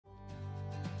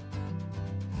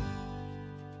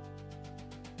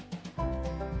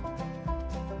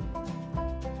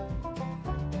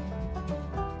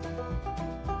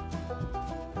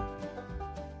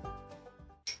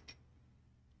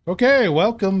Okay,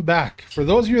 welcome back. For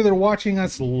those of you that are watching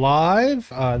us live,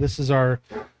 this is our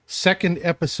second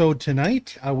episode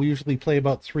tonight. We usually play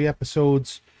about 3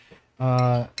 episodes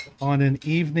on an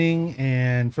evening,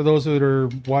 and for those that are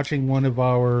watching one of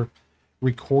our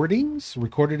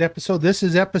recorded episode, this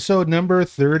is episode number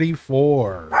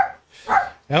 34.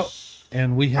 Oh,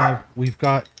 and we've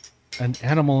got an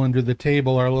animal under the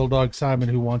table, our little dog Simon,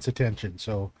 who wants attention.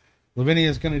 So Lavinia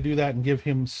is going to do that and give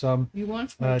him some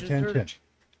attention. Dessert.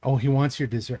 Oh, he wants your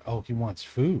dessert. Oh, he wants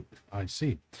food. I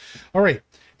see. All right.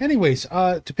 Anyways,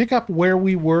 to pick up where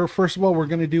we were, first of all, we're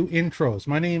going to do intros.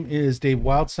 My name is Dave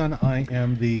Wildson. I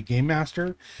am the game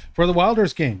master for the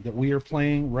Wylders game that we are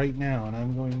playing right now. And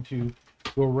I'm going to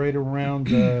go right around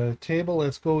the table.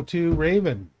 Let's go to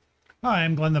Raven. Hi,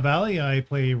 I'm Glenn the Valley. I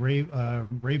play Raven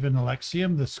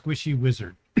Alexium, the squishy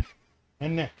wizard.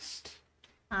 And next.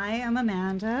 Hi, I'm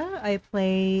Amanda. I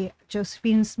play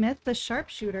Josephine Smith, the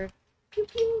sharpshooter. Pew,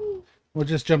 pew. We'll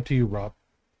just jump to you, Rob.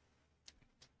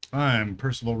 I'm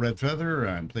Percival Redfeather.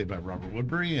 I'm played by Robert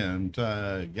Woodbury, and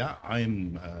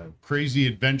I'm a crazy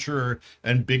adventurer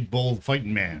and big, bold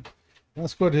fighting man.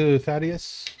 Let's go to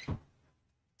Thaddeus.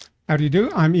 How do you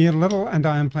do? I'm Ian Little, and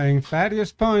I am playing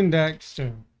Thaddeus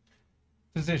Poindexter,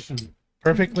 physician.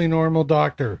 Perfectly normal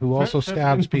doctor who also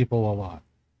stabs people a lot.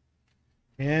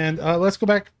 And let's go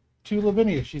back to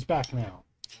Lavinia. She's back now.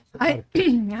 Hi,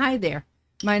 hi there.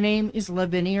 My name is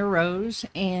Lavinia Rose,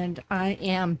 and I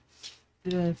am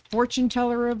the fortune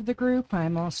teller of the group.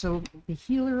 I'm also the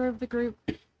healer of the group.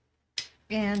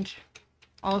 And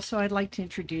also I'd like to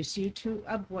introduce you to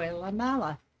Abuela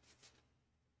Mala.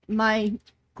 My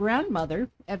grandmother,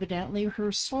 evidently,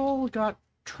 her soul got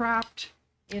trapped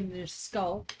in this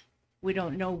skull. We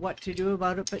don't know what to do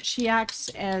about it, but she acts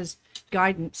as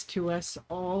guidance to us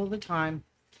all the time.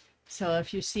 So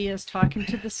if you see us talking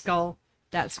to the skull,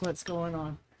 that's what's going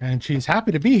on. And she's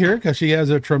happy to be here because she has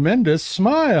a tremendous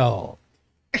smile.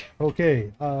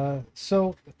 Okay,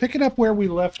 so picking up where we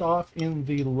left off in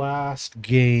the last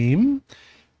game,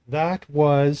 that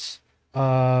was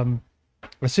a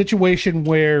situation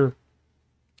where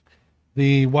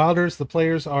the Wylders, the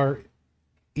players, are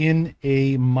in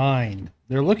a mine.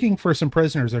 They're looking for some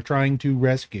prisoners they're trying to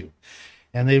rescue.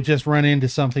 And they've just run into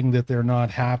something that they're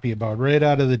not happy about. Right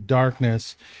out of the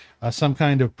darkness, some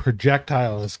kind of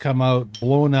projectile has come out,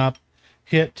 blown up,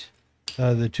 hit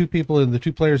the two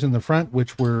players in the front,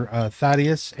 which were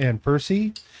Thaddeus and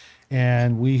Percy.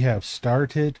 And we have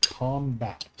started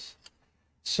combat.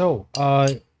 So,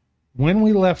 when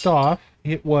we left off,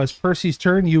 it was Percy's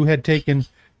turn. You had taken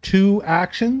 2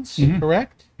 actions,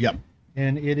 correct? Yep.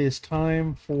 And it is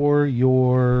time for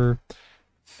your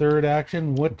 3rd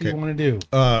action. What do you want to do?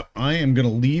 I am going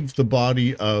to leave the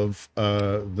body of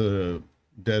the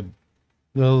dead...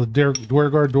 The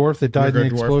Duergar dwarf that died in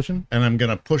the explosion? And I'm going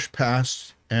to push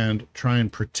past and try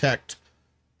and protect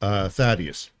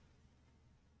Thaddeus.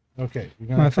 Okay.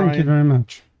 Thank you very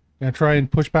much. Going to try and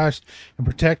push past and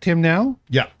protect him now?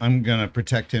 Yeah, I'm going to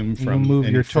protect him from move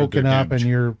your token up damage.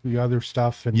 And your other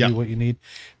stuff and do what you need.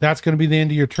 That's going to be the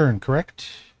end of your turn, correct?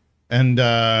 And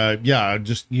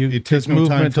it takes no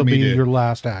movement time for me be to, your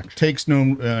last action. Takes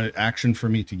no action for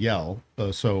me to yell.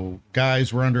 So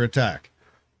guys, we're under attack.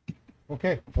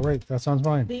 Okay, all right, that sounds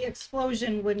fine. The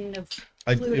explosion wouldn't have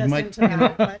It us might, into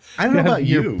that. But... I don't know about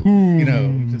you. You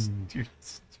know,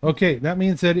 okay, that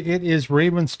means that it is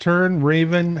Raven's turn.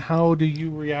 Raven, how do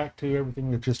you react to everything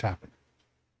that just happened?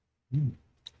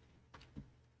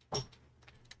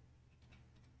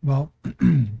 Well,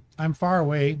 I'm far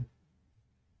away,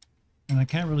 and I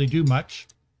can't really do much.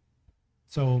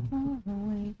 So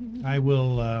I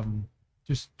will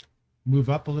just move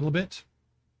up a little bit.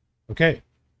 Okay,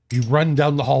 you run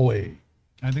down the hallway.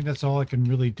 I think that's all I can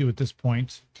really do at this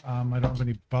point. I don't have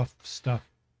any buff stuff.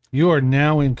 You are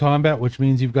now in combat, which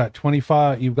means you've got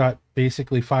 25, you've got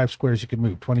basically 5 squares you can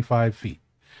move, 25 feet.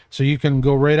 So you can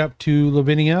go right up to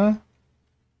Lavinia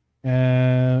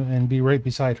and be right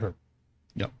beside her.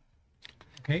 Yep.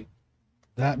 Okay.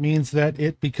 That means that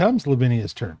it becomes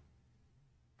Lavinia's turn.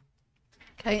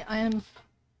 Okay, I am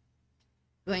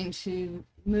going to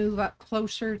move up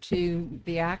closer to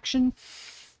the action.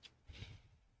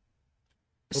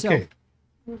 Okay.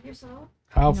 Move yourself.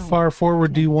 How far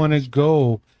forward do you want to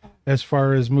go as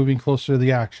far as moving closer to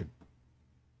the action?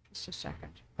 Just a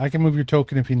second. I can move your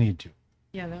token if you need to.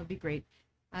 Yeah, that would be great.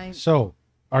 So,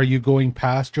 are you going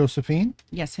past Josephine?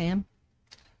 Yes, I am.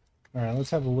 All right,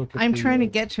 let's have a look at I'm trying to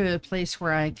get to a place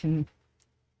where I can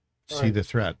see the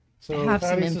threat. So have some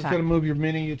Thaddeus is impact. going to move your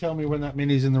mini. You tell me when that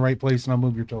mini's in the right place and I'll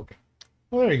move your token.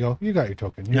 Well, there you go. You got your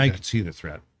token. Now you can see the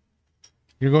threat.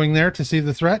 You're going there to see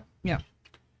the threat? Yeah.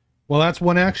 Well, that's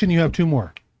 1 action. You have 2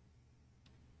 more.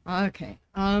 Okay.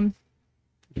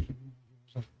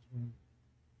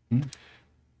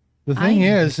 The thing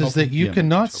is Oh, that you yeah,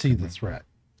 cannot okay. see the threat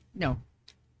No.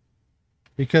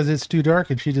 because it's too dark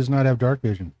and she does not have dark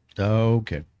vision.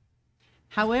 Okay.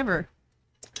 However,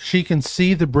 She can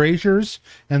see the braziers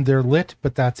and they're lit,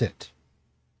 but that's it.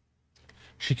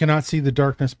 She cannot see the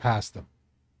darkness past them.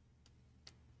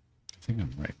 I think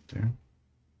I'm right there.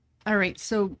 all right.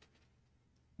 So,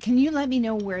 can you let me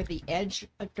know where the edge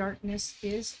of darkness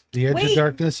is? The edge of Wait,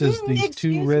 darkness is these two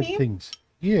excuse red me? things.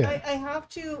 Yeah. I have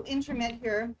to intermit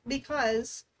here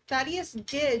because Thaddeus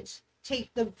did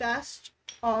take the vest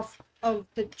off of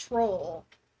the troll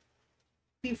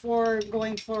before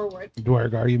going forward.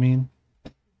 Duergar, you mean?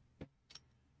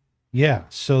 Yeah.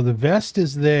 So the vest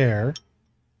is there.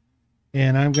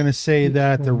 And I'm going to say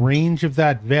that the range of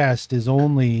that vest is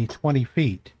only 20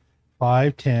 feet.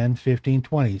 5, 10, 15,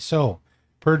 20. So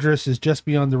Perjurous is just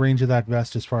beyond the range of that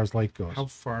vest as far as light goes. How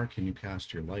far can you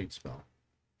cast your light spell?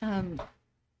 Yeah,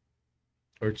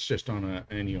 Or it's just on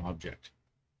any object?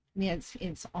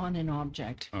 it's on an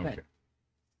object. Okay. But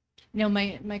no,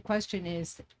 my question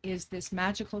is this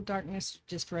magical darkness or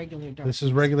just regular darkness? This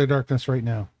is regular darkness right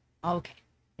now. Okay.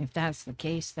 If that's the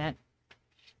case, that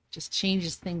just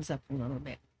changes things up a little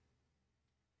bit.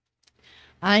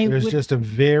 There's just a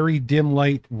very dim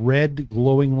light, red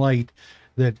glowing light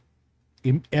that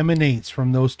emanates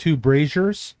from those two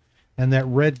braziers, and that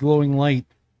red glowing light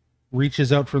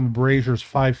reaches out from the braziers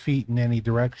 5 feet in any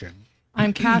direction.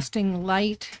 I'm casting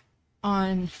light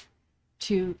on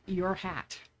to your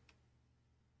hat.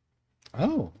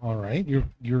 Oh, all right.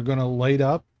 You're gonna light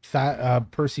up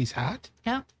Percy's hat.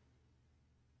 Yeah.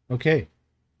 Okay.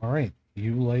 All right.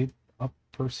 You light up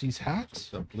Percy's hat.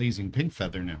 It's a blazing pink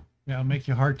feather now. Yeah, it'll make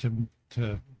you hard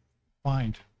to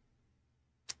find.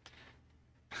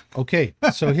 Okay.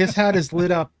 So his hat is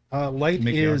lit up. Light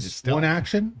Make it hard to is stealth. one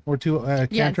action or two Yeah,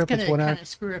 it's cantrip. gonna It's one kind action. of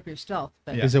screw up your stealth,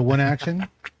 but Yeah. Is it one action?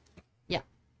 Yeah.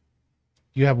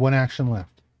 You have one action left.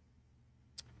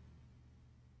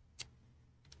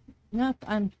 no,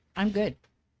 I'm good.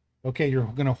 Okay, you're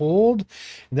going to hold.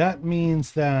 That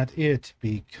means that it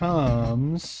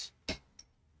becomes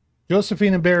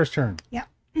Josephine and Bear's turn.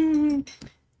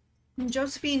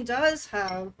 Josephine does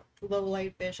have low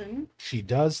light vision, She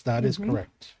does. That is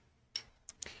correct.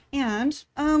 and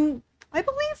I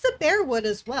believe the bear would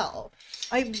as well.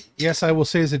 Yes, I will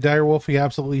say as a dire wolf, he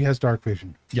absolutely has dark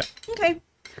vision. Okay.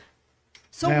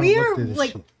 So I haven't we are looked at his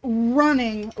like sheet.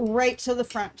 running right to the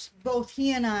front. Both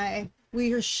he and I.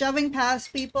 We are shoving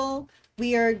past people.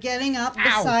 We are getting up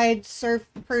beside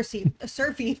Percy.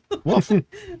 Surfy. Wolf.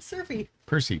 Surfy.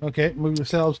 Percy. Okay, move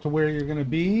yourselves to where you're going to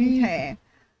be. Okay.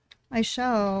 I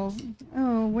shall.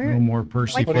 Oh, where? No more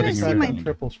Percy Why can't I footing see around. my-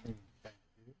 triple screen.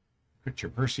 Put your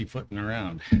Percy footing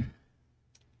around.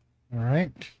 All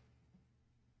right.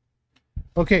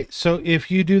 Okay, so if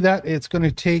you do that, it's going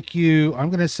to take you, I'm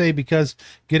going to say, because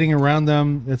getting around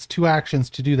them, it's 2 actions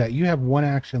to do that. You have 1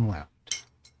 action left.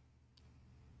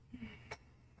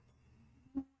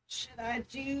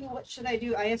 What should I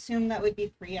do? I assume that would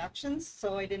be 3 actions,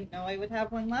 so I didn't know I would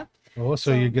have 1 left. Oh,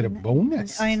 so you get a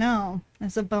bonus. I know.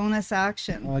 It's a bonus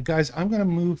action. Guys, I'm going to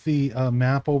move the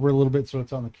map over a little bit so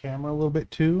it's on the camera a little bit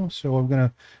too. So I'm going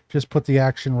to just put the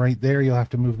action right there. You'll have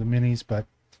to move the minis, but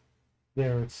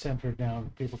there it's centered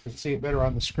down. People can see it better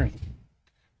on the screen.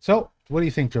 So what do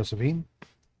you think, Josephine?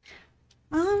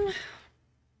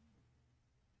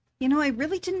 I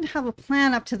really didn't have a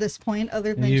plan up to this point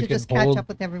other than You to can just catch hold- up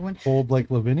with everyone. Hold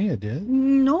like Lavinia did.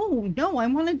 No, I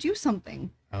want to do something.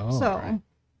 Oh, So all right.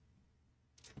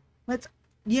 let's,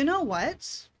 you know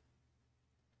what?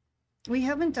 We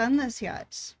haven't done this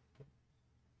yet.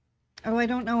 Oh, I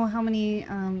don't know how many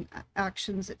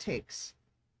actions it takes.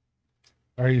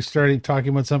 Are you talking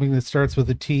about something that starts with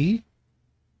a T?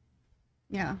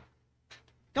 Yeah.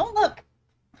 Don't look.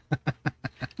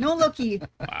 No looky.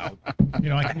 Wow.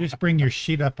 I can just bring your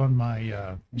sheet up on my He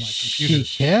computer.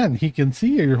 can. He can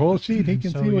see your whole sheet. He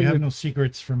can So see you what have you're... no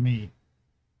secrets from me.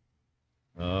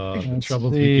 The Let's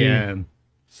trouble see. began.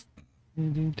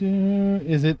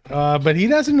 Is it? But he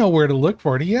doesn't know where to look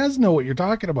for it. He doesn't know what you're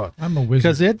talking about I'm a wizard.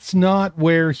 because it's not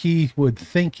where he would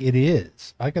think it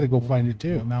is. I got to go find it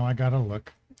Well, too. now I gotta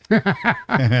look. You're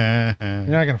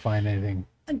not gonna find anything.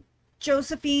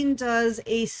 Josephine does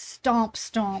a stomp.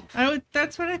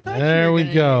 That's what I thought. There we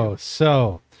go.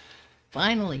 So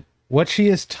Finally. what she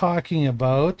is talking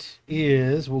about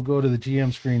is, we'll go to the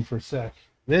GM screen for a sec.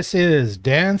 This is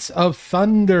Dance of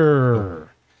Thunder.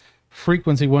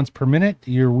 Frequency once per minute.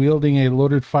 You're wielding a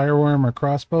loaded firearm or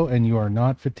crossbow, and you are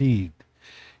not fatigued.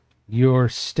 Your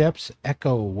steps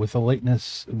echo with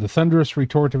the thunderous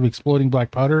retort of exploding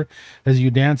black powder as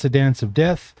you dance a dance of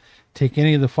death. Take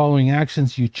any of the following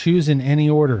actions you choose in any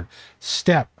order.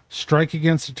 Step, strike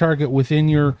against the target within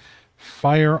your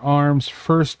firearm's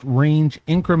first range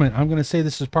increment. I'm going to say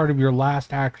this is part of your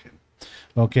last action.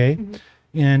 Okay?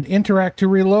 And interact to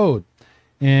reload.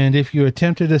 And if you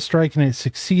attempted a strike and it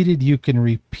succeeded, you can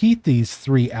repeat these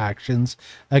 3 actions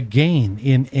again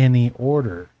in any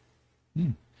order.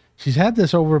 She's had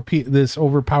this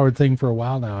overpowered thing for a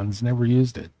while now and has never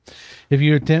used it. If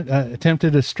you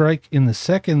attempted a strike in the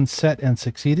second set and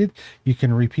succeeded, you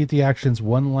can repeat the actions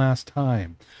one last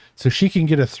time. So she can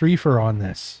get a 3-fer on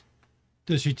this.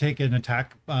 Does she take an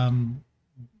attack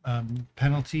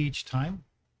penalty each time?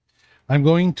 I'm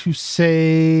going to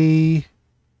say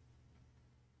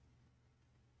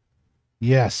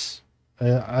yes.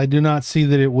 I do not see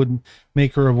that it would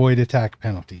make her avoid attack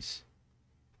penalties.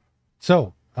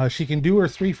 So she can do her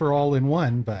 3-fer all in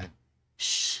one, but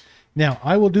now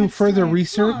I will do further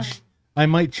research. I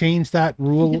might change that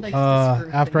rule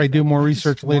after I do more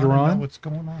research later on. What's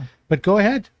going on? But go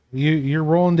ahead. You're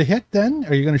rolling to hit then?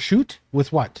 Are you going to shoot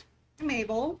with what?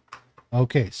 Mabel.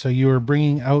 Okay, so you are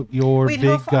bringing out your big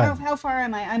gun. How far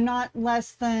am I? I'm not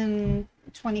less than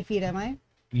 20 feet, am I?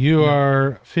 You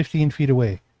are 15 feet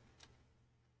away.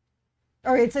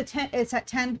 Or it's at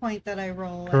 10 point that I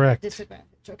roll. Correct. At disadvantage.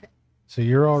 Okay. So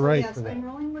you're all right yes, for that. I'm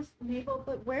rolling with Mabel,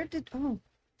 but where did... Oh.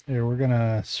 Here, we're going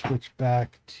to switch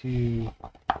back to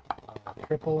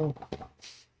triple.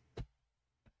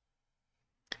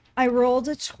 I rolled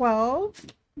a 12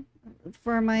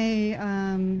 for my...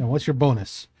 Now, what's your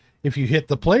bonus? If you hit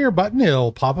the player button,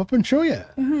 it'll pop up and show you.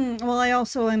 Well, I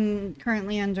also am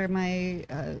currently under my...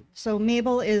 so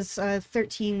Mabel is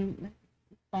 13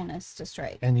 bonus to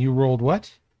strike. And you rolled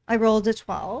what? I rolled a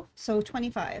 12, so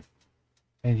 25.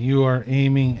 And you are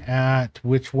aiming at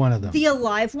which one of them? The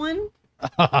alive one?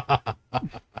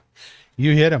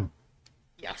 You hit him.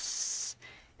 Yes.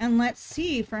 And let's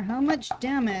see for how much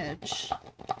damage.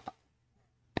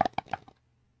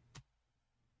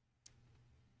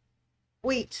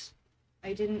 Wait,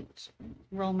 I didn't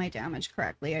roll my damage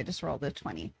correctly. I just rolled a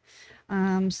 20.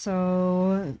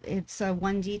 So it's a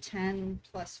 1d10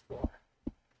 plus 4.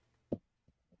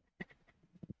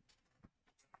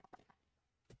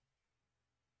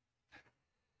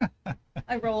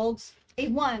 I rolled a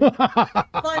 1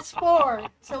 plus 4,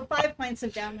 so 5 points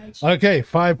of damage. Okay,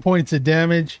 5 points of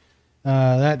damage.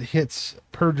 That hits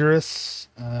Perjurous.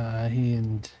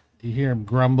 And you hear him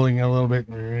grumbling a little bit.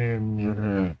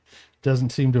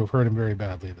 Doesn't seem to have hurt him very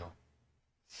badly, though.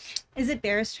 Is it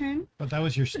Bear's turn? But that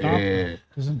was your stomp.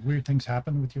 Doesn't weird things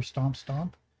happen with your stomp?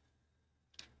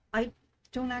 I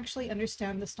don't actually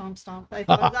understand the stomp. I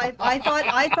thought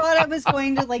I was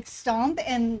going to like stomp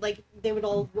and like they would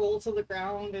all roll to the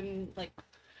ground and like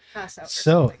pass out.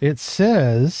 So it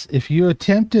says if you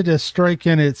attempted a strike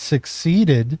and it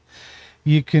succeeded,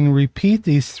 you can repeat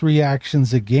these 3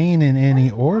 actions again in any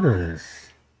order.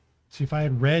 See, if I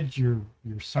had read your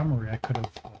summary, I could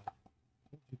have.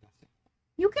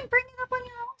 You can bring it up on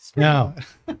your own screen. Now,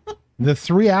 the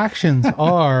 3 actions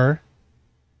are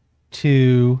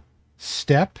to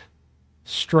step,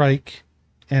 strike,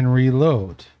 and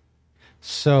reload.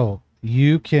 So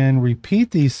you can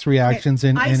repeat these 3 actions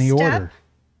in any order.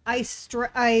 I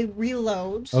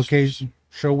reload. Okay,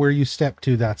 show where you step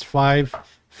to. That's 5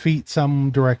 feet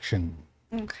some direction.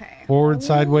 Okay. Forward,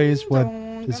 sideways, what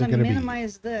is it going to be?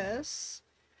 Minimize this.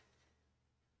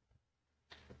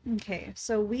 Okay,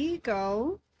 so we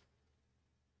go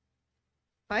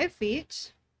 5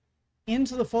 feet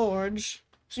into the forge,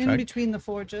 in Strike. between the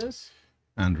forges.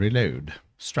 And reload.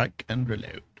 Strike and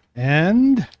reload.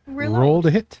 And Reload. roll to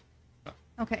hit.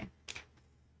 Okay.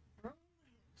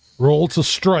 Roll to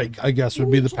strike, I guess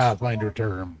would be the Pathfinder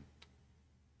term.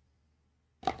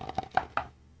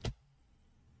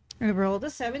 I rolled a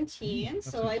 17,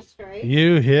 so I strike.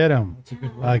 You hit him That's a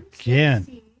good roll. again.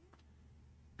 16.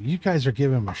 You guys are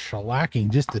giving him a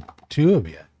shellacking, just the 2 of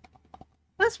you.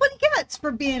 That's what he gets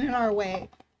for being in our way.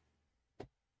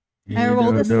 You I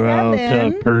rolled a don't know how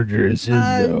 7. tough Perjurous is,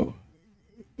 though.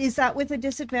 Is that with a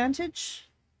disadvantage?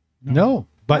 No,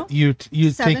 but No?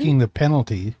 you 7? taking the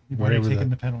penalty, You've already whatever taken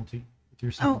the. the penalty with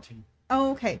your 17.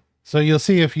 Oh, okay. So you'll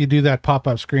see if you do that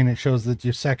pop-up screen, it shows that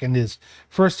your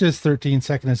first is 13,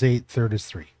 second is 8, third is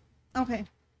 3. Okay.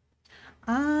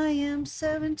 I am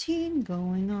 17,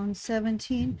 going on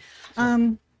 17.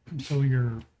 So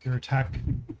your attack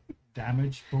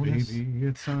damage bonus Maybe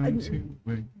it's time to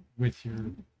wait. with your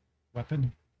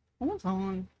weapon. Hold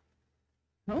on.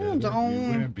 Hold Better on.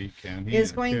 beware, be canny Is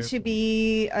and going careful. to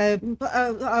be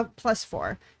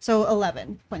 +4, so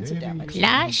 11 points of damage.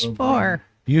 Flash 4.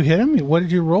 You hit him? What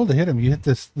did you roll to hit him? You hit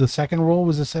this. The second roll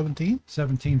was a 17?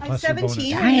 17 I plus your bonus.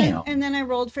 17, Damn. and then I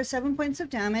rolled for 7 points of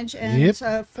damage and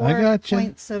Yep, 4 I gotcha.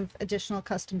 points of additional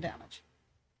custom damage.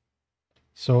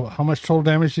 So how much total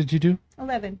damage did you do?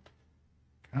 11.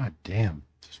 God damn.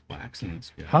 Just waxing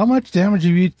this guy. How much damage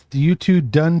have you two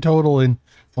done total in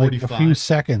like a 45. few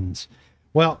seconds?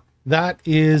 Well, that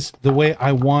is the way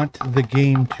I want the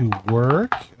game to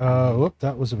work. Whoop,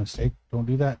 that was a mistake. Don't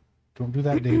do that. Don't do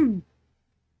that, Dave.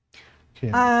 Okay.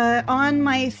 On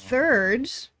my third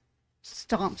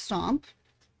stomp,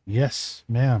 Yes,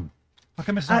 ma'am. How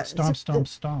come it's not so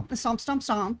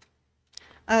stomp?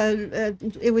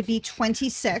 it would be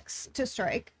 26 to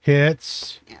strike.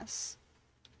 Hits. Yes.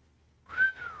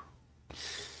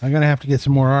 I'm gonna have to get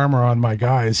some more armor on my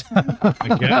guys.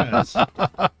 I guess.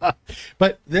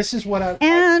 But this is what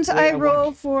And the way I want-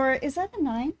 roll for, is that a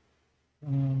 9?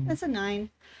 That's a 9.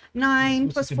 9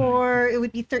 Looks plus like a 4, it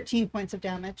would be 13 points of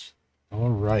damage. All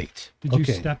right. Did you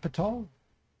Okay. step at all?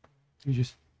 You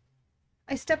just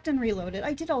I stepped and reloaded.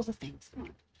 I did all the things. Come on.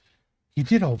 You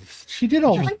did all. She did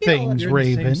all I the did all things, the- you're in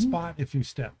the Raven. same spot if you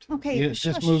stepped. Okay, You just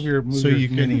shush. move your So you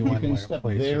can, mini you one can way step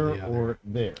place there or the other. or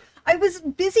there. I was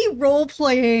busy role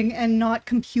playing and not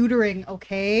computering,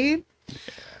 okay?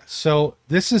 So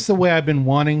this is the way I've been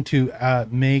wanting to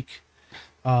make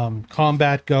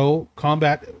combat go.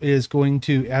 Combat is going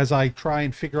to, as I try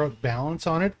and figure out balance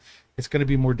on it, it's going to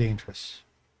be more dangerous.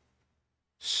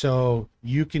 So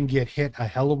you can get hit a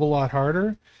hell of a lot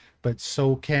harder, but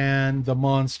so can the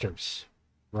monsters,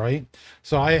 right?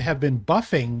 So I have been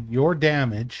buffing your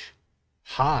damage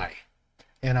high,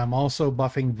 and I'm also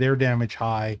buffing their damage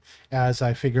high as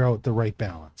I figure out the right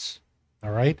balance.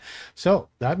 All right. So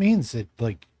that means that,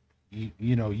 like,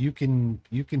 you know, you can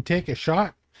take a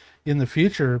shot in the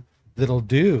future that'll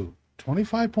do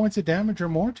 25 points of damage or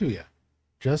more to you.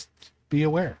 Just be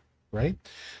aware, right?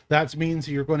 That means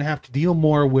you're going to have to deal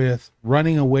more with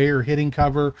running away or hitting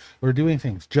cover or doing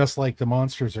things just like the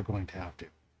monsters are going to have to.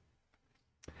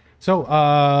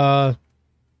 So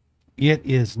it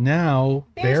is now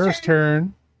Bear's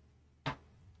turn.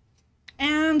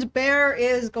 And Bear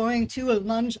is going to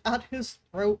lunge at his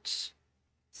throat.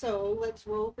 So let's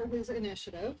roll for his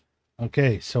initiative.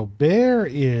 Okay, so Bear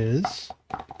is.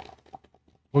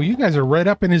 Well, you guys are right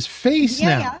up in his face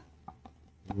now. Yeah.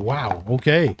 Wow.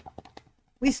 Okay.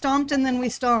 We stomped and then we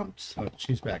stomped. Oh,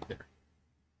 she's back there.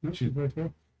 She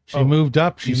Oh, moved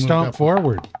up. She you moved stomped up.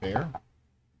 forward. There?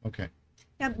 Okay.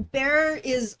 Yeah, Bear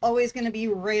is always going to be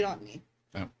right on me.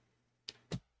 Oh.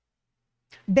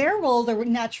 Bear rolled a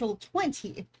natural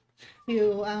 20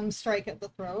 to strike at the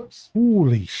throat.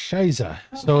 Holy shiza.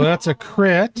 So that's a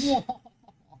crit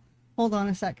Hold on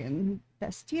a second.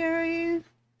 Bestiary.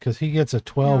 because he gets a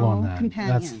 12 on No, that.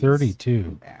 companions. That's 32.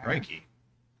 Bear. Crikey.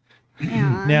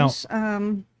 And, Now-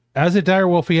 um, As a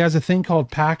direwolf, he has a thing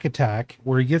called Pack Attack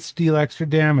where he gets to deal extra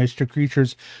damage to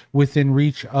creatures within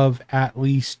reach of at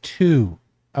least 2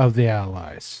 of the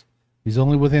allies. He's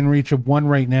only within reach of 1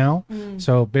 right now.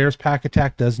 So Bear's Pack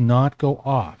Attack does not go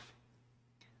off.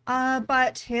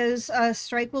 but his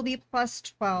strike will be plus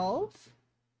 12.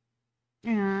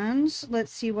 And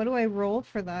let's see, what do I roll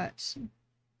for that?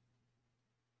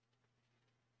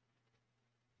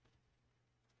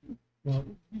 Well,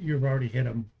 you've already hit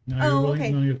him. Now Oh, you're rolling,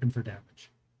 okay. now you're looking for damage.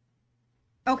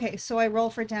 Okay, so I roll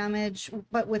for damage,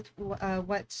 but with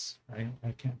what?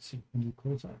 I can't see. Can you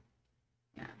close that?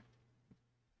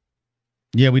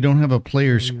 Yeah, we don't have a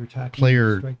player's You're attacking,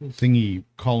 player strike is- thingy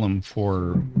column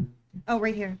for Oh,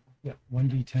 right here. Yeah,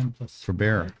 1d10 plus.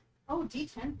 Bear. Oh,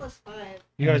 D10 plus 5.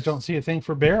 You guys don't see a thing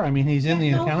for Bear? I mean, he's in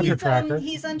the No, encounter tracker.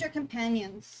 he's under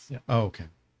companions. Yeah. Oh, okay.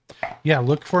 Yeah,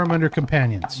 look for him under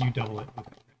companions. You double it.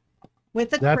 With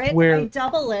the That's crit, where I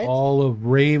double it. All of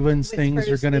Raven's With things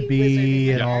are going to courtesy, be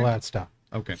wizarding, and all whatever. that stuff.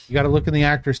 Okay. You got to look in the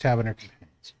actors tab under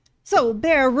companions. So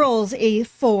Bear rolls a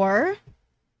 4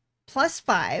 plus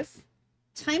 5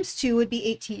 times 2 would be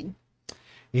 18.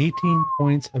 18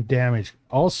 points of damage.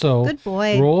 Also, Good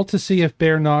boy. roll to see if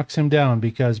Bear knocks him down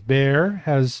because Bear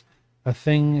has a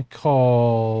thing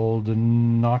called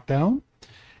knockdown,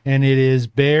 and it is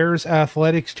Bear's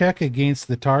athletics check against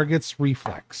the target's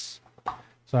reflex.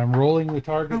 So I'm rolling the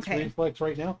target's Okay. reflex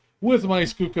right now with my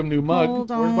Skookum new mug. Hold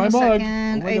Where's on my a mug?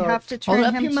 second. Oh my I God. have to Hold turn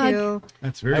up him your mug. to.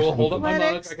 That's very I will hold up my mug.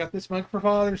 Athletics. I got this mug for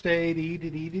Father's Day. Dee, dee,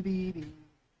 dee, dee, dee, dee.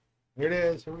 There it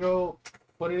is. Here we go.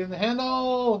 Put it in the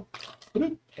handle.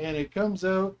 And it comes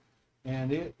out.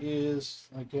 And it is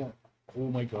like a, oh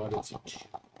my God, it's a,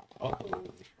 uh-oh.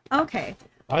 Okay.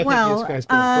 I Well, think this guy's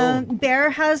going to Bear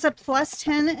has a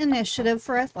 +10 initiative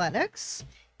for athletics,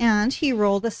 and he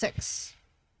rolled a 6.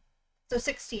 So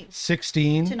 16 to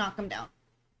 16. knock him down.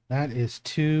 That is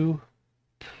 2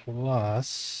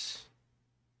 plus.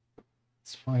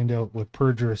 Let's find out what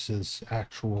Perdrus's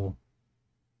actual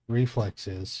reflex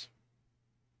is.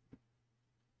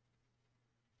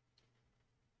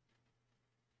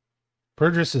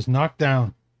 Perdrus is knocked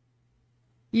down.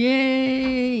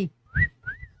 Yay!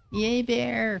 Yay,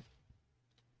 Bear.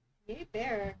 Yay,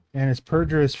 Bear. And as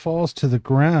Perdrus falls to the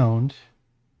ground,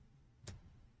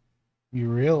 you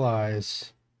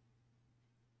realize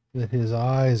that his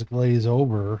eyes glaze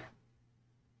over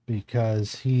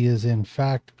because he is in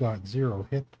fact got 0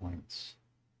 hit points.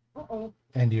 Uh-oh.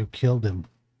 And you killed him.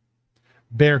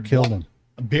 Bear killed him.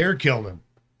 Bear killed him.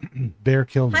 Bear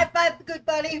killed him. High five, good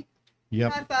buddy.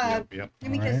 Yep. High five. Yep.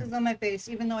 Give me All right. kisses on my face,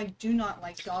 even though I do not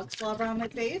like dog slobber on my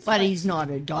face. But he's not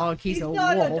a dog. He's a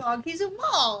not wolf. a dog. He's a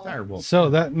wolf. Dire wolf. So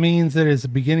that means that it's the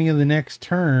beginning of the next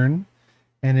turn,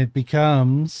 and it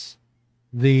becomes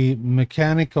the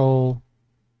mechanical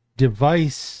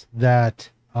device that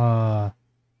Perdrus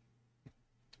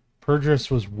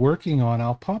was working on.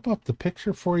 I'll pop up the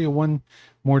picture for you one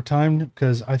more time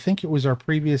because I think it was our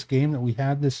previous game that we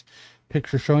had this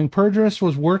picture showing. Perdrus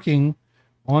was working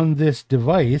on this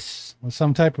device,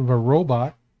 some type of a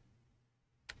robot.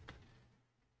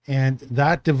 And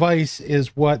that device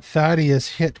is what Thaddeus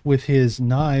hit with his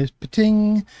knives.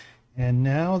 Pating! And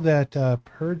now that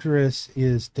Perdrus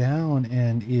is down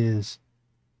and is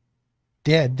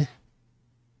dead,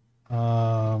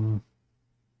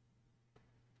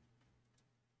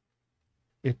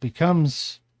 it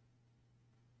becomes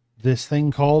this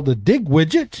thing called a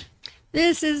Dig-Widget.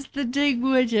 This is the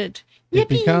Dig-Widget. It Yippee!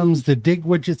 becomes the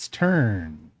Dig-Widget's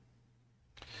turn.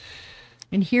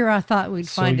 And here I thought we'd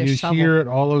So find a you shovel. hear it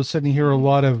all of a sudden. You hear a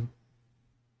lot of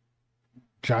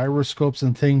gyroscopes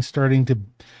and things starting to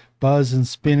buzz and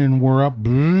spin and whir up,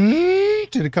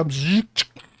 and it comes,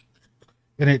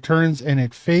 and it turns and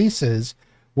it faces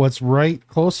what's right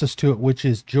closest to it, which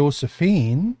is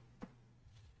Josephine,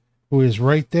 who is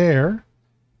right there,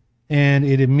 and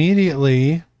it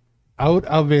immediately, out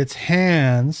of its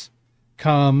hands,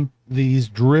 come these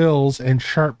drills and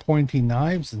sharp pointy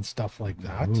knives and stuff like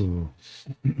that. Ooh.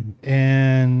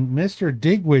 And Mr.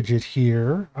 Dig-Widget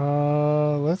here,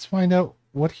 let's find out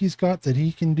what he's got that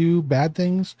he can do bad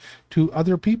things to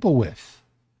other people with.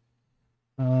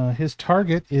 His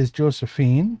target is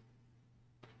Josephine.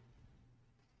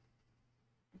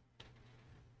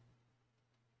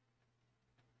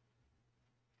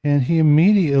 And he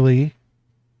immediately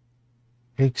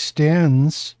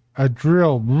extends a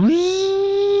drill.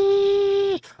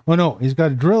 Oh no, he's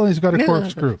got a drill and he's got a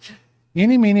corkscrew.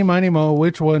 Eeny, meeny, miny, mo,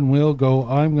 which one will go?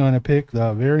 I'm going to pick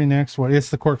the very next one. It's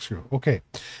the corkscrew. Okay.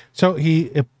 So he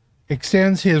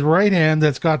extends his right hand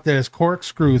that's got this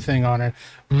corkscrew thing on it,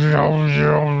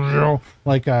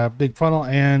 like a big funnel,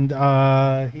 and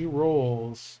he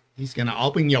rolls. He's gonna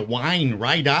open your wine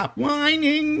right up.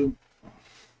 Whining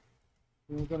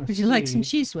Would you like some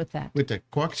cheese with that? with the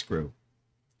corkscrew.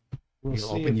 We'll You'll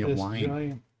see open if your this wine.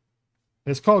 giant-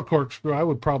 It's called corkscrew. I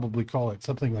would probably call it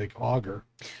something like auger.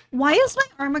 Why is my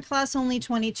armor class only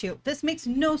 22? This makes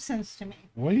no sense to me.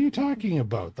 What are you talking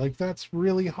about? Like, that's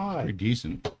really Pretty high.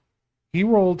 decent. He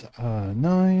rolled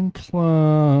 9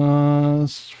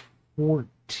 plus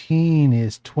 14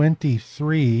 is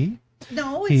 23.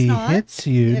 No, it's He not. hits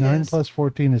you. It 9 is. plus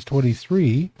 14 is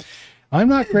 23. I'm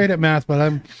not great at math, but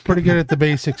I'm pretty good at the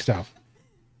basic stuff.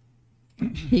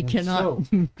 He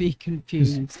cannot be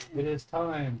confused. It is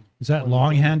time. Is that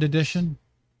longhand edition?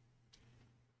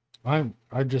 I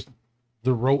just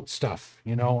the rote stuff,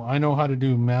 you know. I know how to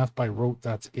do math by rote.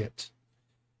 That's it.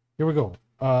 Here we go.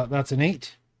 That's an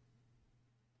 8.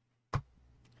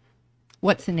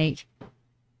 What's an 8?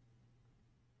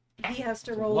 He has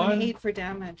to roll One. an 8 for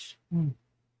damage.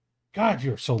 God,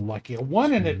 you're so lucky. A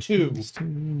 1 and a 2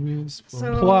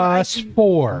 So plus I can-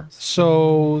 4,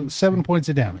 so 7 points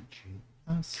of damage.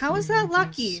 How is that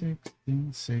lucky?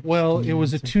 Well, it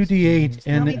was a 2d8,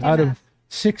 Tell me and the out of math.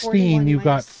 16, 41 you got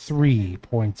minus 3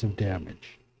 points of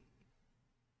damage.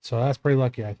 So that's pretty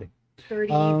lucky, I think.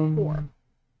 34.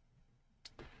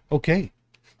 Okay.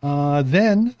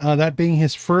 Then, that being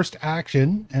his first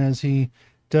action, as he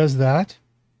does that,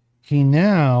 he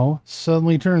now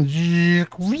suddenly turns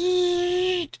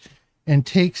and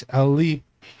takes a leap,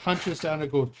 hunches down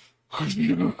and goes,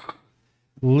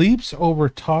 leaps over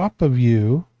top of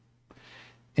you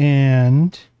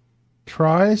and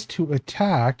tries to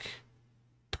attack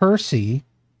Percy,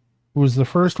 who was the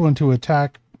first one to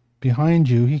attack behind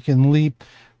you. He can leap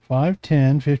 5,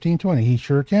 10, 15, 20. He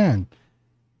sure can.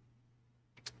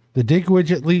 The dig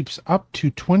widget leaps up to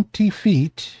 20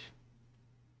 feet.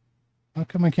 How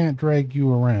come I can't drag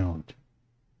you around?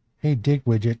 Hey, dig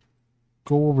widget,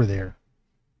 go over there.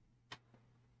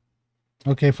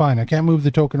 Okay, fine. I can't move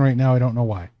the token right now. I don't know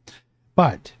why.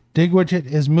 But dig widget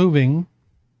is moving.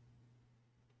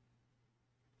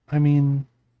 I mean,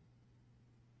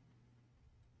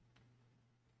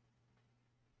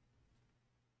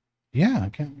 yeah, I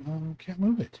can't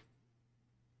move it.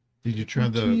 Did you try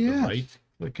the right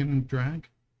click and drag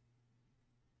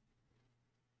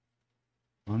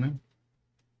on him?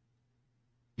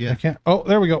 Yeah. I can't. Oh,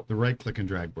 there we go. The right click and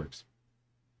drag works.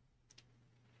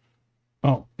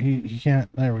 Oh, he can't.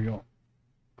 There we go.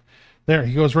 There,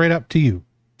 he goes right up to you.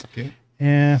 Okay.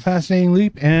 And fascinating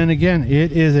leap. And again,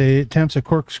 it attempts a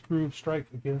corkscrew strike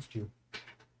against you.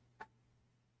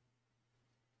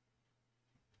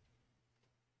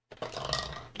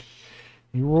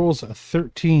 He rolls a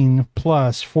 13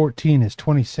 plus 14 is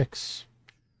 26.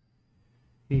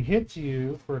 He hits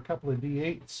you for a couple of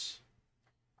d8s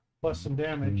plus some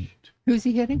damage. Who's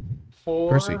he hitting?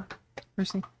 4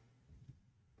 Percy.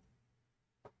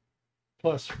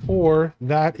 plus 4,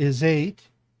 that is 8.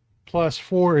 Plus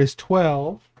 4 is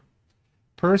 12.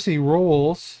 Percy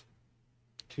rolls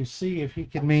to see if he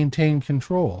can maintain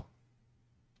control.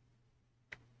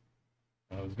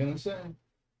 I was going to say.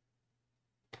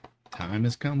 Time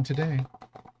has come today.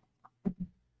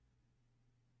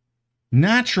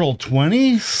 Natural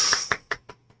 20.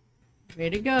 Way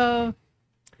to go.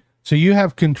 So you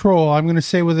have control. I'm going to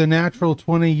say with a natural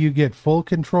 20, you get full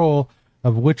control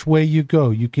of which way you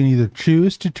go. You can either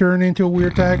choose to turn into a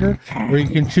weird tiger, or you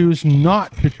can choose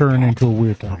not to turn into a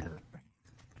weird tiger.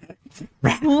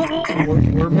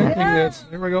 We're making this.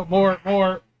 Here we go. More.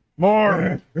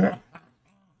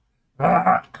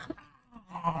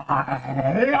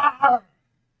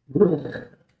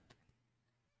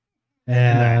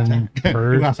 And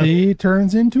Percy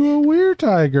turns into a weird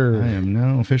tiger. I am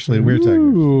now officially a weird tiger.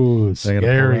 Ooh, So I gotta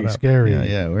pull that scary, up. scary.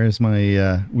 Yeah. Where's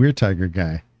my weird tiger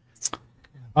guy?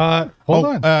 Hold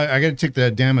on. I got to take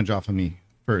the damage off of me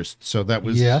first. So that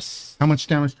was Yes. how much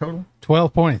damage total?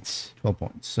 12 points. 12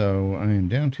 points. So I am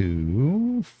down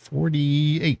to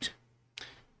 48.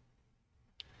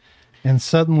 And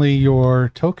suddenly your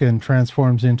token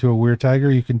transforms into a weird tiger.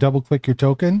 You can double click your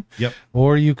token. Yep.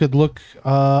 Or you could look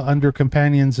under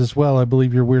companions as well. I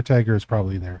believe your weird tiger is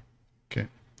probably there. Okay.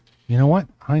 You know what?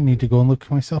 I need to go and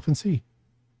look myself and see.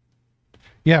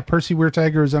 Yeah, Percy Weird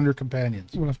Tiger is under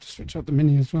companions. We'll have to switch out the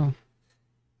mini as well.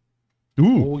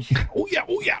 Oh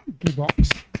yeah. Blue box.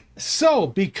 So,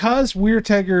 because Weird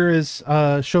Tiger is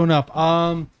shown up,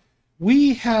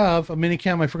 we have a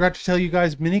minicam. I forgot to tell you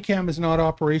guys, minicam is not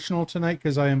operational tonight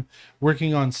because I am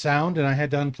working on sound and I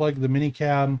had to unplug the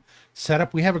minicam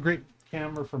setup. We have a great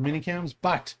camera for minicams,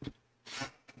 but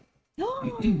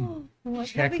What's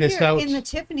check over this here out. in the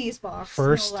Tiffany's box.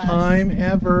 First no less. time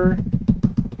ever,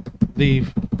 the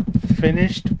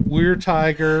finished Weird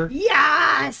Tiger.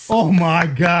 Yes. Oh my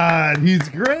God, he's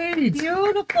great.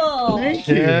 Beautiful. Thank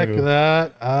Check you.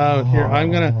 that out. Here,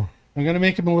 I'm gonna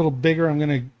make him a little bigger. I'm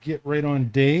gonna get right on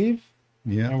Dave,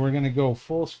 Yeah. and we're gonna go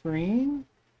full screen,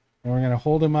 and we're gonna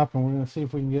hold him up, and we're gonna see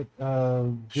if we can get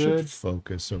Should good.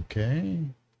 focus, okay.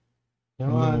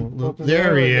 Come on, Look, focus.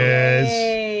 there we he go. is.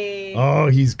 Yay. Oh,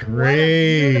 he's What a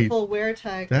great. beautiful wear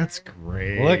tiger. That's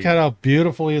great. Look at how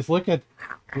beautiful he is. Look at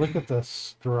the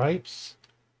stripes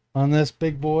on this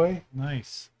big boy.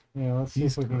 Nice. Yeah, let's see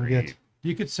He's if we can great. get.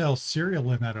 You could sell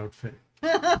cereal in that outfit.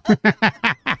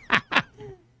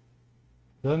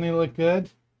 Doesn't he look good?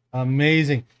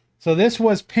 Amazing. So this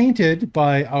was painted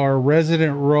by our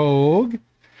resident rogue,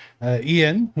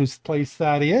 Ian, who plays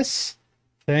Thaddeus.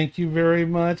 Thank you very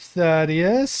much,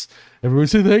 Thaddeus. Everyone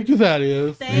say thank you,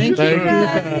 Thaddeus. Thank you,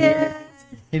 Thaddeus.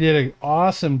 He did an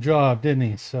awesome job, didn't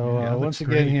he? So Yeah, once looks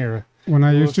again great. here. When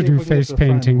I We'll used to see if do we can get face the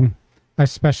final painting, I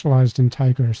specialized in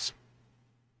tigers.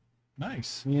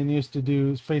 Nice. Ian used to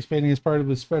do face painting as part of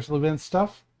his special event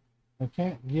stuff. I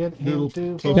can't get him Little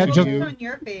to. closer Yeah, to just- you. on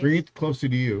your face. Bring it closer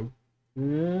to you. Yeah,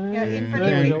 in And front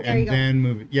There of we you. go. There you go. then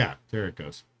move it. Yeah, there it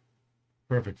goes.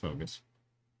 Perfect focus.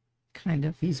 Kind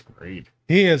of. He's great.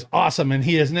 He is awesome, and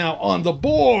he is now on the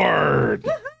board.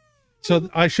 So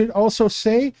I should also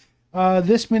say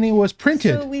this mini was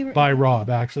printed So we were- by Rob.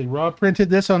 Actually, Rob printed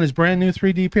this on his brand new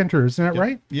 3D printer. Isn't that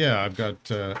right? Yeah, I've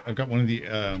got one of the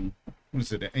what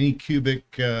is it? Anycubic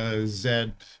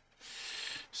Z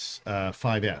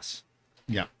 5S.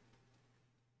 Yeah.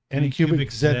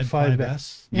 Anycubic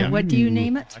Z5S. And Yeah. what do you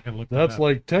name it? I can look That's that up.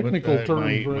 like technical What, terms. my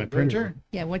right there. printer.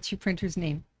 Yeah, what's your printer's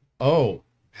name? Oh,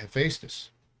 Hephaestus.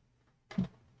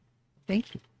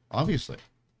 Thank you. Obviously.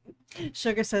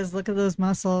 Sugar says, "Look at those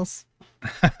muscles."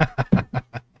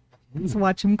 Let's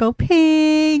watch him go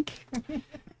pink.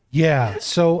 Yeah,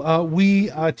 so we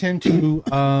tend to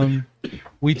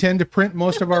print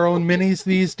most of our own minis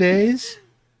these days.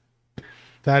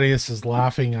 Thaddeus is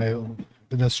laughing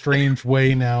in a strange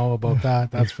way now about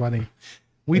that. That's funny.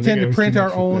 We tend to print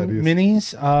our own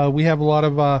minis. We have a lot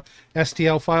of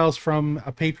STL files from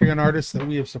Patreon artists that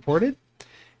we have supported,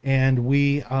 and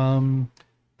we print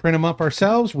them up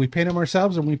ourselves. We paint them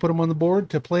ourselves, and we put them on the board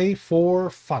to play for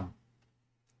fun.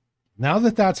 Now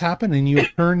that that's happened and you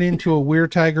turned into a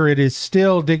Weird Tiger, it is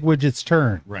still Dig-Widget's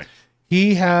turn. Right.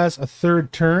 He has a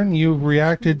third turn. You've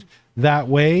reacted that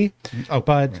way.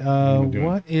 But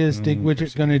what is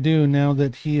Dig-Widget going to do now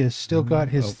that he has still got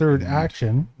his third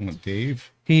action? Dave.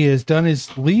 He has done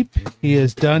his leap. He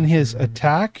has done his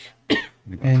attack.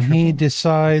 And he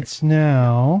decides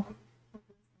now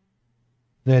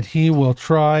that he will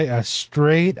try a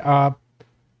straight up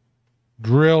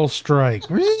drill strike.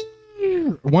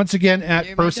 Once again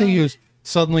at Percy, who's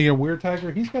suddenly a Weird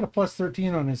Tiger. He's got a plus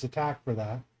 13 on his attack for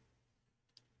that.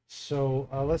 So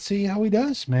let's see how he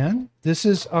does, man. This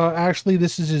is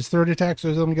this is his third attack, so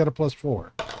he's only got a plus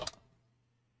 4.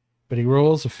 But he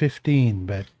rolls a 15.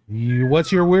 But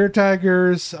what's your Weird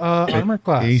Tiger's armor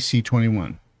class? AC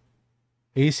 21.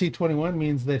 AC 21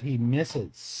 means that he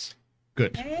misses.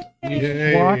 Good.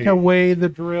 You walk away the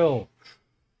drill,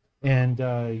 and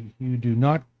you do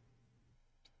not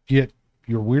get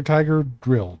your Weird Tiger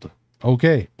drilled.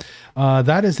 Okay.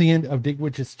 That is the end of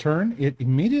Dig-Widget's turn. It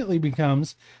immediately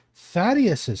becomes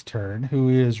Thaddeus's turn, who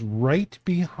is right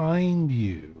behind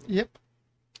you. Yep.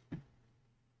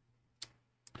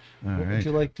 What would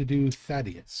you like to do,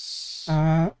 Thaddeus?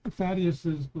 Thaddeus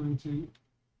is going to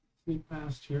sneak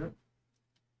past here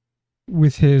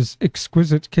with his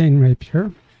exquisite cane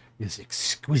rapier. His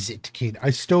exquisite cane.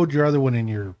 I stowed your other one in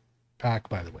your pack,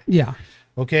 by the way. Yeah.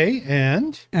 Okay,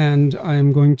 and I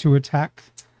am going to attack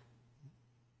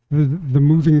the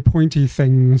moving pointy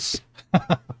things.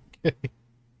 Okay.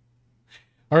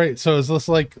 All right. So is this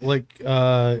like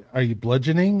are you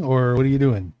bludgeoning or what are you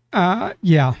doing?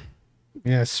 Yeah.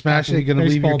 Yeah, smash it. You're gonna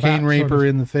leave your cane rapier sort of.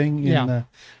 in the thing. Yeah. And,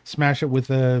 smash it with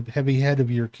the heavy head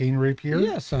of your cane rapier.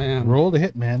 Yes, I am. Roll to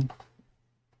hit, man.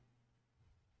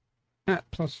 At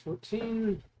plus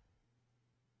 14.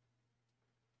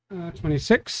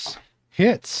 26.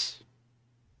 Hits.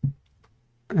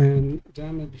 And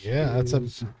damage. Yeah, that's a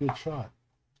is, good shot.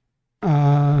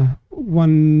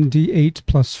 1d8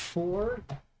 plus 4.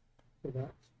 So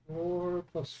that's 4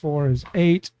 plus 4 is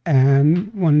 8.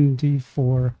 And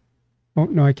 1d4. Oh,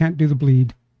 no, I can't do the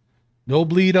bleed. No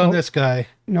bleed on Nope. this guy.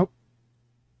 Nope.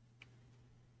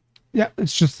 Yeah,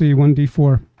 it's just the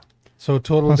 1d4. So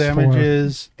total Plus damage 4.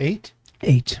 is 8.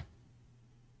 8.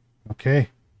 Okay.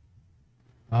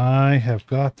 I have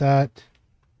got that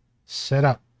set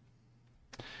up.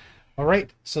 All right.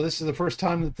 So this is the first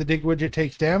time that the Dig-Widget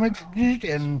takes damage,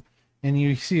 and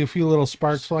you see a few little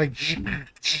sparks fly, and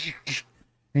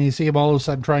you see him all of a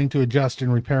sudden trying to adjust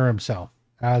and repair himself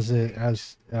as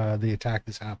the attack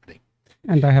is happening.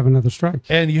 And I have another strike.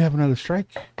 And you have another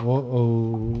strike.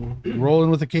 Uh-oh. Rolling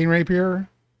with the cane rapier.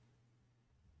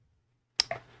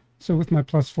 So with my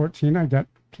plus 14, I get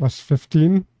plus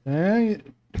 15. Wait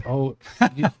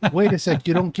a sec.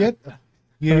 You don't get...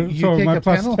 You So take my a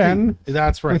plus penalty. 10.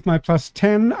 That's right. With my plus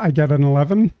 10, I get an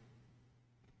 11.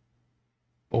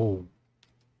 Oh.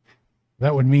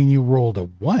 That would mean you rolled a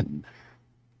 1.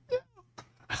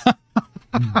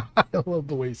 I love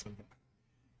the way something.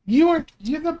 You're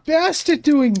the best at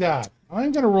doing that.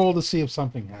 I'm gonna roll to see if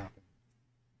something happens.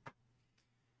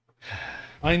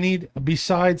 I need,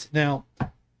 besides now,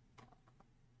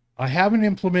 I haven't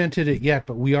implemented it yet,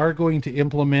 but we are going to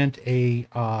implement a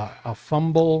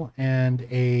fumble and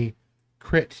a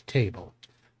crit table.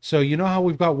 So you know how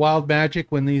we've got wild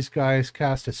magic when these guys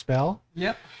cast a spell?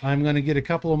 Yep. I'm going to get a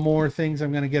couple of more things.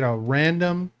 I'm going to get a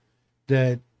random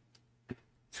that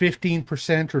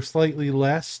 15% or slightly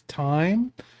less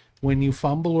time when you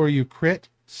fumble or you crit,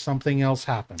 something else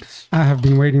happens. I have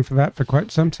been waiting for that for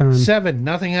quite some time. 7,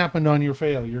 nothing happened on your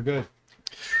fail. You're good.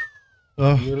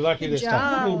 You're lucky Good this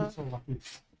time. job.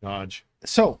 Dodge.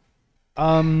 So,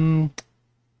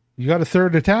 you got a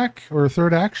third attack or a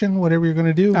third action, whatever you're going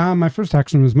to do. My first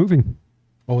action was moving.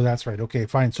 Oh, that's right. Okay,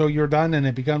 fine. So you're done, and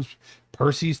it becomes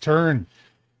Percy's turn.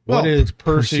 What Well, is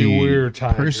Percy Weird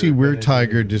Tiger? Percy Weird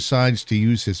Tiger decides to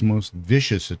use his most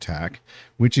vicious attack,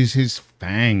 which is his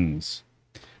fangs.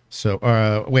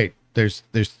 So, wait, there's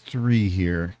 3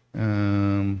 here.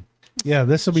 Yeah,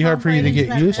 this will be hard Jump for you right to into get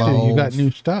that used to. mess. You got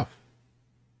new stuff.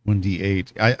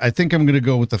 1d8. I think I'm going to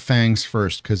go with the fangs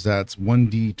first because that's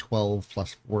 1d12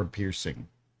 plus 4 piercing.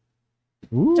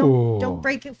 Ooh. Don't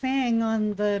break a fang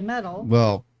on the metal.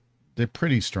 Well, they're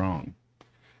pretty strong.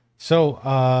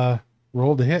 So,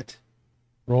 roll to hit.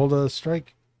 Roll to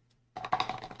strike.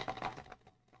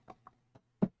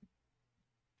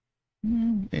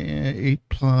 Mm. 8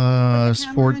 plus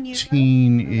Put the camera on you.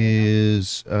 14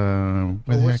 is where Oh,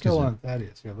 the we're heck still is on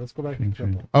Thaddeus. Yeah, let's go back and it?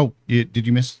 triple. Oh, did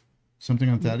you miss something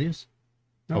on Thaddeus?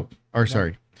 No. Oh, or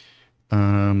sorry.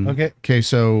 Okay. Okay,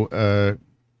 so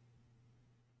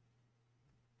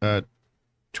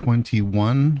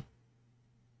 21.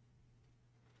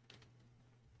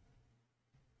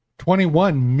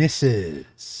 21 misses.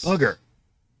 Bugger.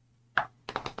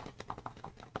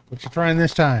 What you trying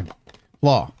this time?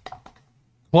 Claw.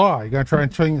 Claw. You gonna try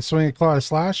and swing a claw to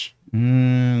slash? That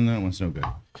one's no good.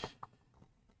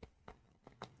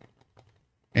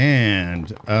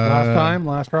 And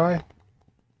Last try.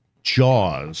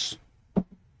 Jaws.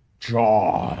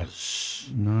 Jaws.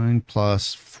 9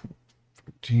 plus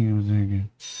 14.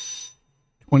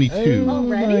 22. Oh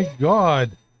Already? my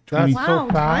god. That's Wow, so time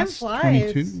fast.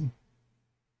 flies. 22.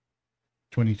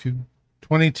 22.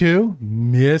 22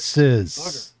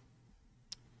 misses.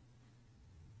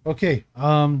 Okay.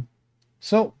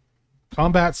 So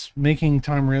combat's making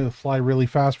time fly really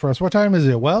fast for us. What time is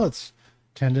it? Well, it's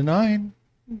 10 to 9.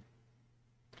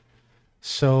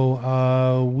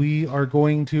 So we are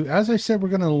going to, as I said, we're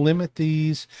going to limit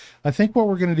these. I think what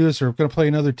we're going to do is we're going to play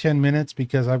another 10 minutes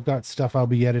because I've got stuff I'll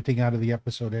be editing out of the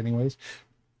episode anyways.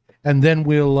 And then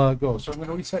we'll go. So I'm going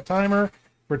to reset timer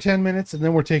for 10 minutes and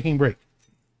then we're taking break.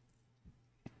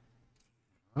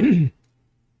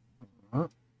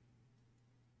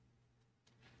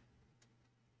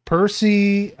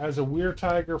 Percy, as a weird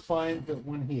tiger, finds that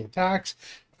when he attacks,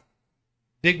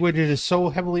 Dig-Widget is so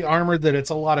heavily armored that it's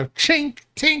a lot of chink,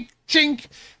 tink, chink,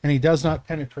 and he does not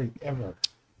penetrate ever.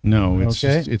 No, it's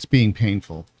Okay. just, it's being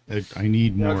painful. I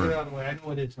need Now, get more. out of the way. I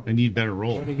know it is. I need better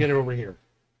roll. Let me get it over here.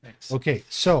 Thanks. Okay,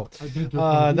 so I do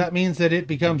that means that it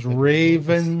becomes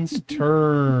Raven's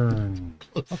turn.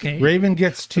 Okay. Raven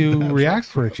gets to react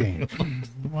for a change.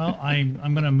 Well, I'm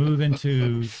going to move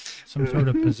into some sort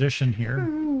of position here.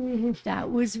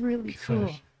 That was really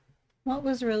cool. What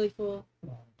was really cool?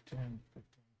 10,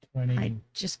 15, 20. I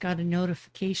just got a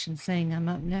notification saying I'm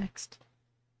up next.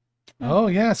 Oh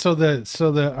yeah, so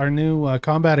our new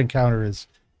combat encounter is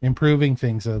improving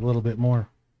things a little bit more.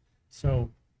 So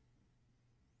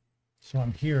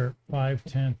I'm here, 5,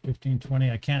 10, 15,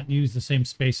 20. I can't use the same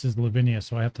space as Lavinia,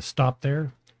 so I have to stop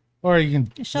there. Or you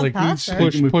can Shove like past her.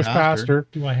 push You can move past past her.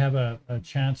 Do I have a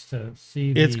chance to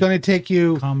see It's the going to take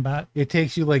you. combat? It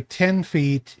takes you like 10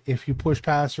 feet. If you push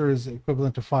past her, is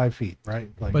equivalent to 5 feet, right?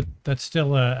 Like, But that's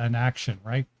still an action,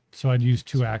 right? So I'd use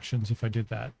 2 actions if I did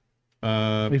that.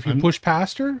 if you I'm- push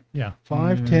past her, Yeah.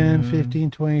 5, 10, 15,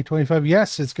 20, 25.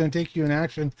 Yes, it's going to take you an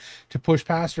action to push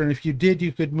past her. And if you did,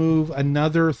 you could move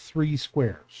another 3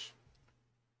 squares.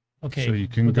 Okay. So you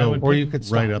can but that go would Or take- you could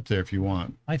right stop. up there if you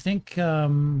want. I think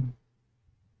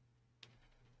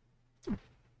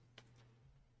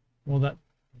well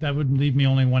that would leave me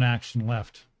only 1 action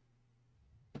left.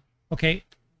 Okay,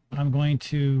 I'm going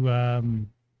to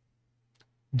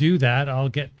do that. I'll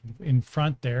get in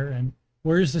front there. And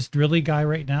where is this drilly guy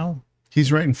right now?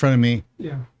 He's right in front of me.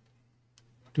 Yeah.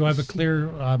 Do I have a clear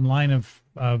line of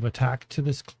attack to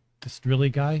this drilly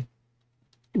guy?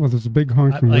 Well, there's a big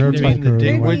honking like red the tiger.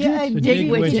 Dig-Widget? Yeah, The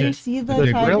Dig-Widget. Dig-Widget. See the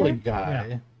The tiger? grilling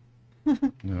guy.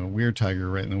 No, weird tiger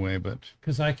right in the way, but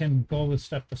Because I can go a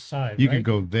step aside. you right? could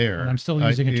go there. And I'm still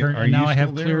using a turn, are and now you I have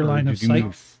still there, clear or line of did you sight.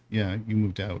 move? Yeah, you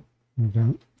moved out. Moved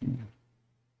out.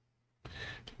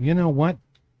 You know what?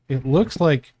 It looks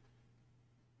like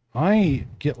I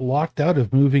get locked out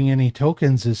of moving any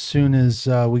tokens as soon as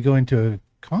we go into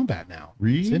combat now.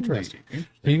 Really? It's interesting.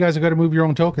 So you guys have got to move your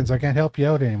own tokens. I can't help you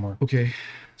out anymore. Okay.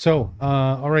 So,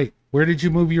 all right. Where did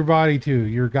you move your body to?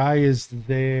 Your guy is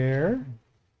there.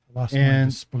 Lost my And-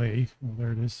 display. Oh,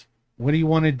 there it is. What do you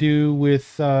want to do with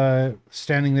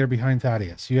standing there behind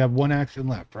Thaddeus? You have 1 action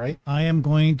left, right? I am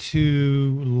going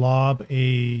to lob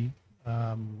an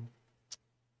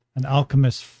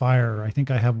alchemist fire. I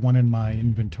think I have 1 in my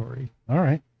inventory. All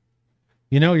right.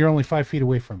 You know, you're only 5 feet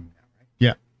away from him.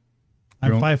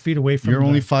 I'm You're 5 feet away from. You're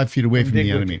only 5 feet away from from the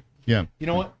Dig-Widget. enemy. Yeah. You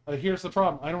know what? Here's the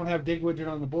problem. I don't have Dig-Widget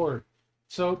on the board.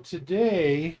 So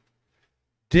today,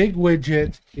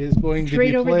 Dig-Widget is going to Right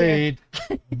be over played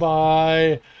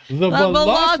by the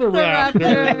Velociraptor.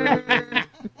 Velociraptor.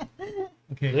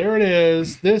 Okay. There it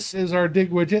is. This is our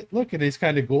Dig-Widget. Look, it is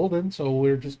kind of golden, so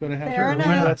we're just going to have Fair to enough.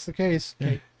 remember that's the case.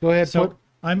 Okay. Go ahead. So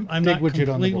I'm not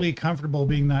Dig-Widget on the completely comfortable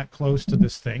being that close to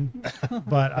this thing,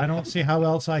 but I don't see how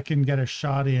else I can get a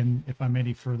shot in if I'm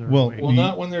any further Well, away. Well,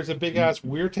 not when there's a big ass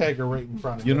weird tagger right in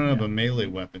front of You you. don't have a melee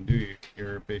weapon, do you?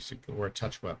 You're basic or a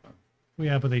touch weapon.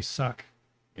 Yeah, but they suck.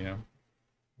 Yeah.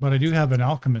 But I do have an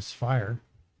alchemist fire,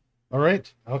 All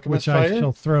right, Alchemist which Fire. I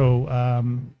shall throw.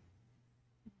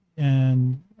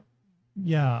 And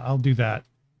yeah, I'll do that.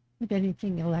 With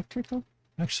anything electrical?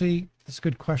 Actually, that's a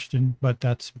good question, but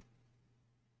that's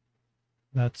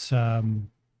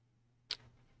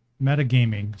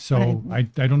metagaming, so I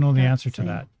don't know the answer to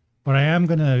that. But I am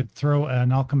going to throw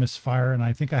an alchemist fire, and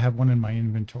I think I have one in my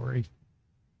inventory.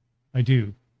 I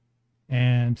do.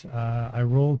 And I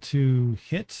roll to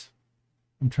hit.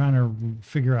 I'm trying to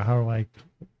figure out how I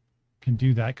can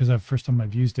do that because that's the first time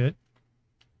I've used it.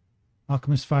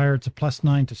 Alchemist fire, it's a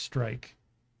 +9 to strike.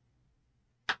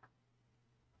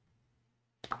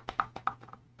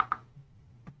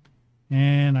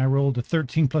 And I rolled a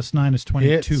 13 + 9 is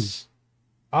 22. It's,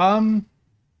 you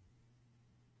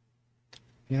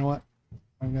know what?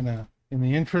 I'm gonna, in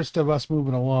the interest of us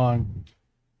moving along,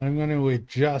 I'm going to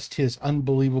adjust his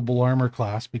unbelievable armor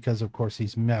class because, of course,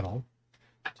 he's metal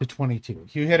to 22.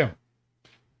 You hit him.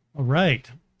 All right.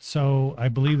 So I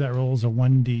believe that rolls a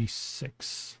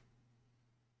 1d6.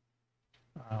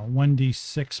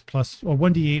 1d6 plus, or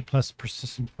 1d8 plus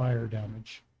persistent fire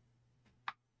damage.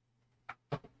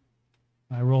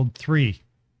 I rolled 3.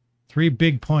 3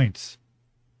 big points.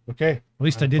 Okay. At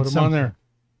least I did put him something. on there.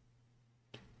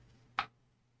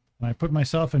 And I put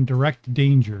myself in direct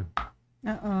danger.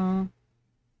 Uh-oh.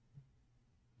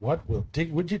 What will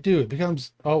Dig-Widget do? It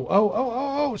becomes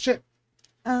shit.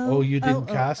 Oh, you didn't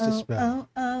cast a spell.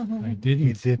 I You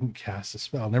didn't. didn't cast a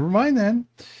spell. Never mind then.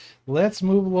 Let's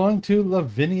move along to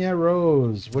Lavinia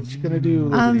Rose. What you gonna do?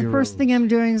 Lavinia The first Rose? thing I'm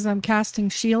doing is I'm casting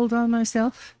shield on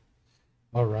myself.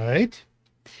 All right.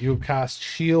 You cast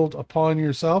shield upon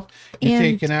yourself. You And-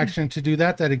 take an action to do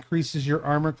that. That increases your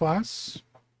armor class.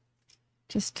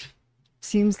 Just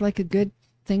seems like a good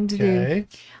thing to do. Okay.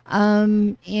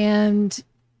 And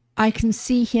I can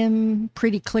see him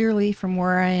pretty clearly from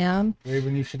where I am.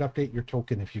 Raven, you should update your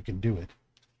token if you can do it.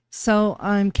 So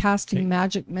I'm casting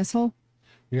magic missile.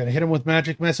 You're gonna hit him with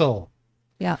magic missile.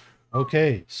 Yeah.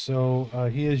 Okay, so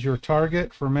he is your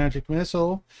target for magic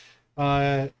missile.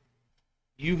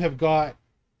 You have got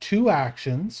 2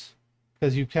 actions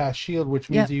because you cast shield, which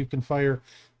means Yep. that you can fire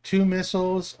 2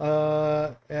 missiles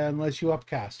unless you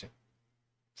upcast it.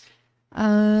 Let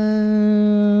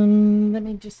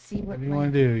me just see What what do you my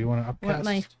want to do? You want to upcast? what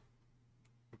my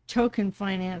token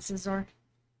finances are.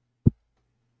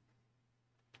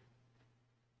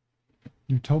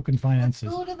 Your token finances.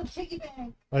 Go to the piggy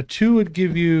bank. A 2 would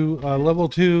give you level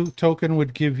 2 token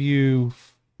would give you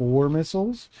 4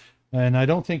 missiles, and I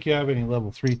don't think you have any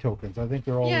level 3 tokens. I think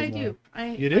they're all. Yeah, I in do.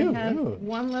 You do? I have Oh.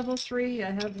 1 level 3,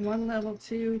 I have 1 level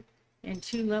 2, and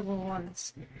 2 level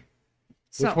 1s. Which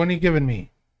So one are you giving me?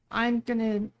 I'm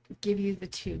gonna give you the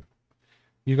 2.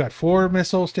 You got 4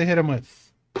 missiles to hit him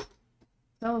with.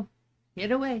 So hit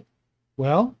away.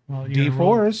 Well, Well, you're gonna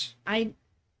roll- D4s.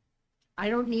 I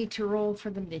don't need to roll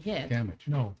for them to hit. Damage.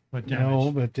 No, but damage.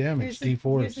 No, but damage. Here's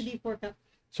D4s. the D4 cup.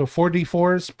 So 4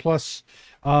 D4s plus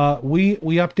we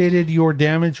updated your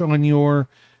damage on your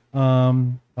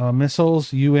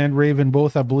missiles. You and Raven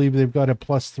both, I believe they've got a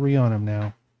 +3 on them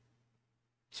now.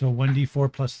 So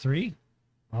 1d4 plus 3.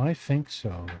 I think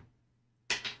so.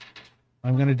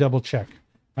 I'm going to double check.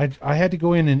 I had to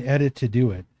go in and edit to do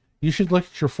it. You should look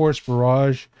at your Force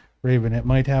Barrage, Raven. It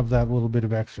might have that little bit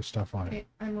of extra stuff on it. Okay,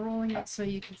 I'm rolling it so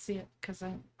you can see it because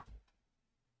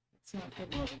it's not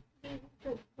good.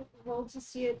 The roll to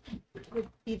see it would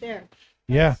be there.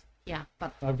 Yeah, Yeah,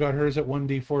 but I've got hers at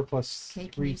 1d4 plus Okay,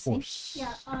 can 3 you see? force.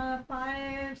 Yeah,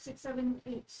 5, 6, 7,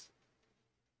 8.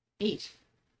 8.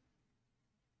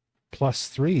 Plus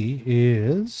 3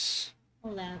 is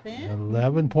 11.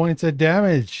 11 points of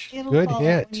damage. It'll Good fall out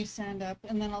hit. when you stand up,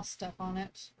 and then I'll step on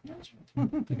it.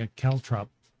 Like a caltrop.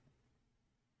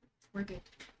 We're good.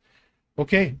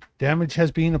 Okay, damage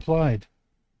has been applied.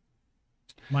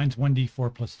 Mine's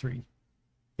 1d4 plus 3.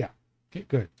 Okay,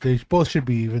 good. They both should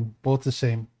be even, both the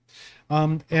same.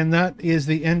 And that is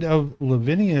the end of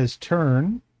Lavinia's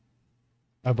turn,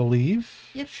 I believe.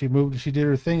 Yep. She moved, she did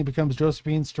her thing. It becomes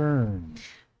Josephine's turn.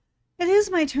 It is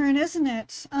my turn, isn't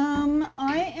it?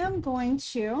 I am going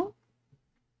to.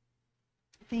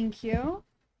 Thank you.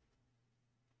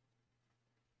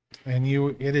 And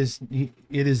it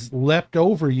is leapt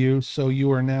over you, so you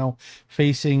are now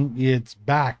facing its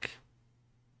back.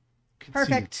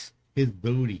 Perfect. His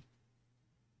booty.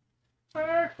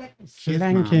 Perfect. Kiss my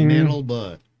Flanking. metal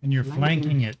butt. And you're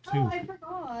flanking it Oh, too. I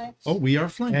forgot. not. Oh, we are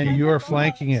flanking. And you are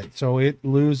flanking it, so it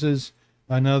loses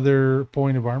another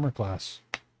point of armor class.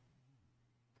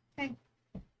 Okay.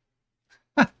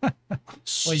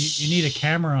 Well, you need a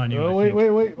camera on you. Oh, I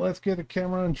think. wait. Let's get a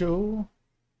camera on Joe.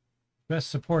 Best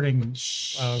supporting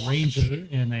ranger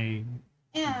in a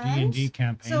D&D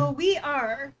campaign. So we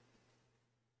are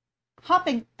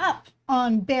hopping up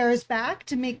on Bear's back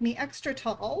to make me extra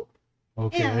tall.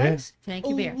 Okay. And Thank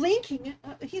you, Bear. linking,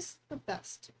 he's the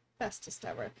bestest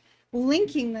ever.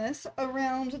 Linking this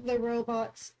around the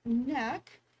robot's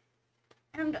neck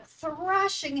and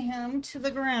thrashing him to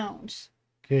the ground.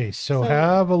 Okay, so So-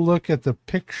 have a look at the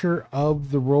picture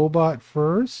of the robot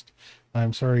first.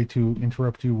 I'm sorry to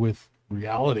interrupt you with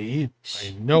reality. I know it's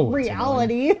annoying.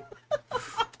 Reality.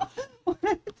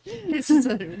 This is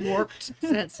a warped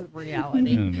sense of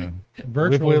reality. No.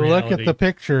 Virtual If we look at reality. the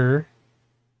picture,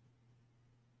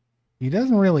 he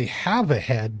doesn't really have a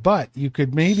head, but you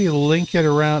could maybe link it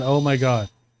around. Oh my God.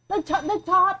 The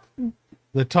top.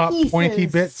 The top pointy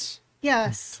Pieces. bits.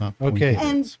 Yes. Top Okay. pointy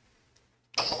And bits.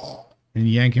 And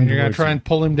yank him. And you're going to towards try you. and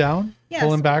pull him down? yes.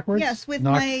 Pull him backwards? Yes, with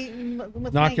knock,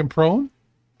 with knock my, him prone?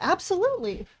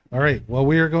 Absolutely. All right. Well,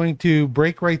 we are going to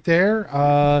break right there.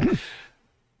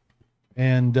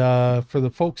 And for the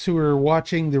folks who are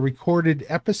watching the recorded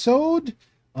episode,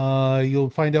 you'll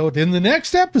find out in the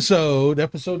next episode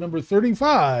number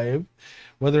 35,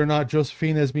 whether or not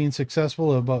Josephine has been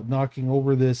successful about knocking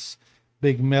over this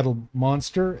big metal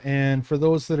monster. And for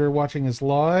those that are watching us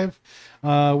live,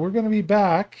 we're going to be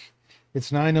back. It's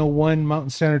 9:01 Mountain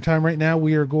Standard Time right now.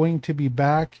 We are going to be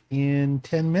back in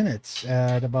 10 minutes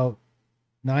at about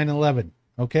 9:11.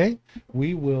 Okay?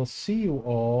 We will see you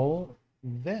all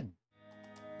then.